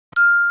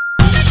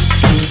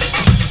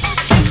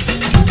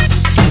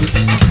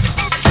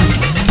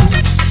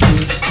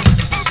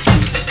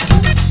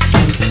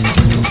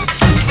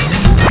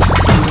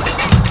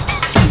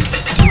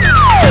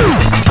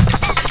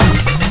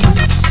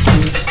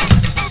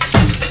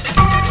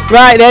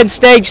Right then,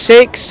 stage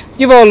 6.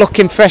 You're all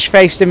looking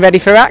fresh-faced and ready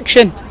for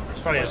action. It's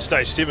funny it's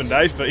stage 7,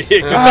 Dave, but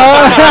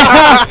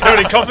yeah. How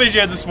many coffees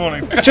you had this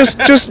morning? Just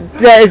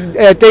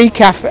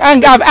decaf.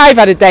 And I've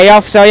had a day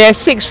off, so yeah,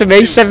 6 for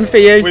me, 7 for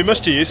you. We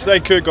missed you yesterday.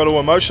 Kurt got all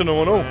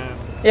emotional and all.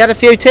 He had a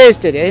few tears,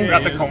 did he? We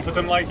had to comfort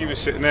him, like he was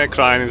sitting there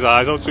crying his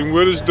eyes out, saying,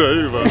 "Where is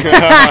Dave?"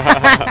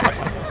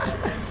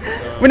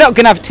 We're not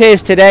going to have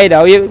tears today,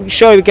 though. You're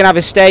sure we can have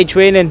a stage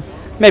win and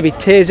maybe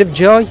tears of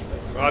joy?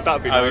 Well,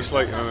 that'd be nice,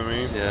 like, you know what I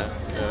mean? Yeah.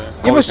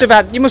 You must have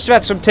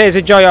had some tears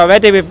of joy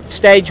already with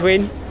stage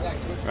win.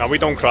 No, we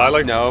don't cry,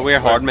 like. No, we're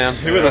hard men.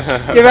 You're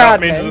hard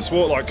men men. to the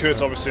sport, like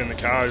Kurt's obviously in the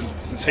car and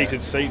it's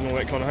heated seat and all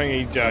that kind of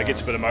thing. He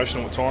gets a bit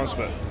emotional at times,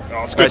 but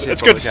it's good.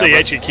 It's good to see he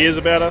actually cares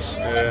about us.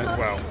 Yeah.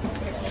 Well,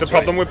 the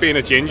problem with being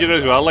a ginger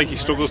as well, like he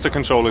struggles to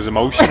control his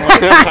emotion.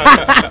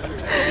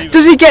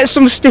 Does he get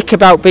some stick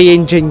about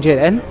being ginger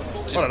then?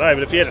 I don't know,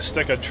 but if he had a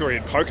stick, I'm sure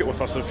he'd poke it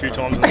with us a few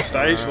times on the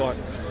stage. Like,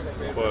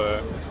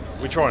 but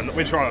we try not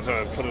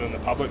to put it in the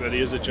public that he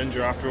is a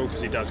ginger after all,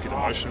 because he does get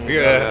emotional.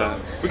 Yeah,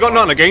 we got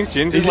nothing against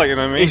gingers, like, you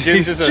know what I mean.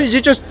 Gingers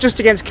You're just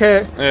against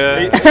Kurt.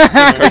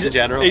 Yeah, in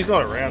general. He's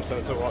not around, so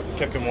it's alright to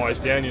kick him while he's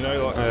down, you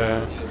know. Like,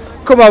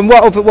 Come on,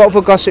 what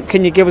other gossip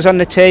can you give us on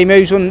the team?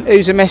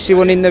 Who's a messy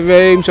one in the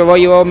rooms, or are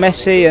you all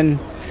messy? And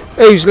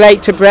who's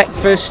late to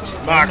breakfast?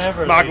 Mark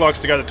likes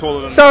to go to the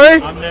toilet.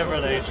 Sorry? I'm never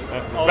late.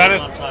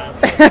 Always on time.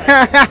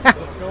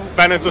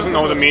 Bennett doesn't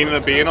know the meaning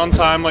of being on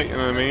time, like, you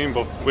know what I mean.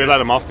 But we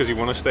let him off because he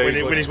won a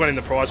stage. When he's winning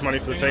the prize money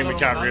for the team, we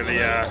can't really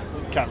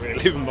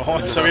leave him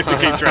behind, so we have to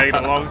keep dragging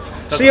along.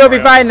 So you'll be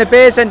buying the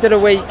beers end of the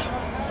week?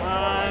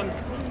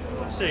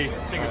 Let's see.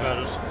 Think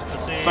about it.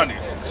 Let's see. Funny.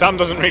 Sam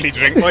doesn't really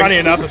drink. Like. Funny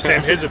enough, if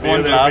Sam has a beer,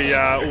 One it'll be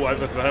glass. all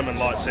over for him and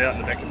lights out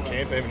in the back of the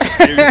camp, having a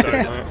spew. So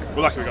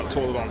we're lucky we got a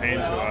toilet on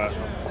hand.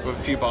 With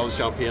a few bottles of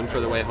champagne for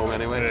the way home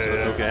anyway, so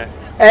it's okay.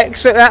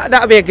 Excellent.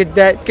 That'll be a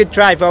good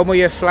drive home where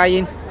you're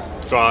flying.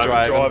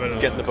 Driving and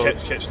getting the boat.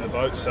 catching the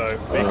boat. So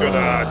be a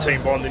good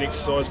team bonding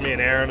exercise. Me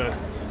and Aaron are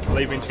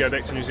leaving to go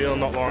back to New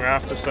Zealand not long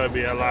after, so it'll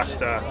be our last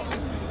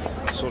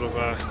sort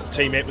of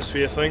team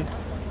atmosphere thing.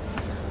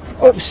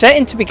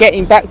 Upsetting to be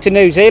getting back to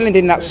New Zealand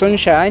in that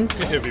sunshine.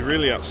 It'll be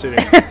really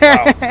upsetting.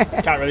 Well,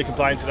 can't really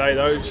complain today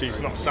though. She's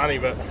not sunny,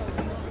 but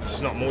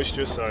she's not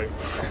moisture, so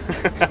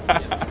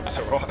it's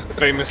alright.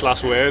 Famous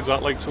last words,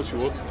 that, like, touch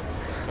wood.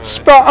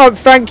 Spot on.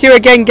 Thank you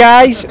again,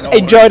 guys.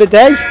 Enjoy the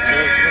day.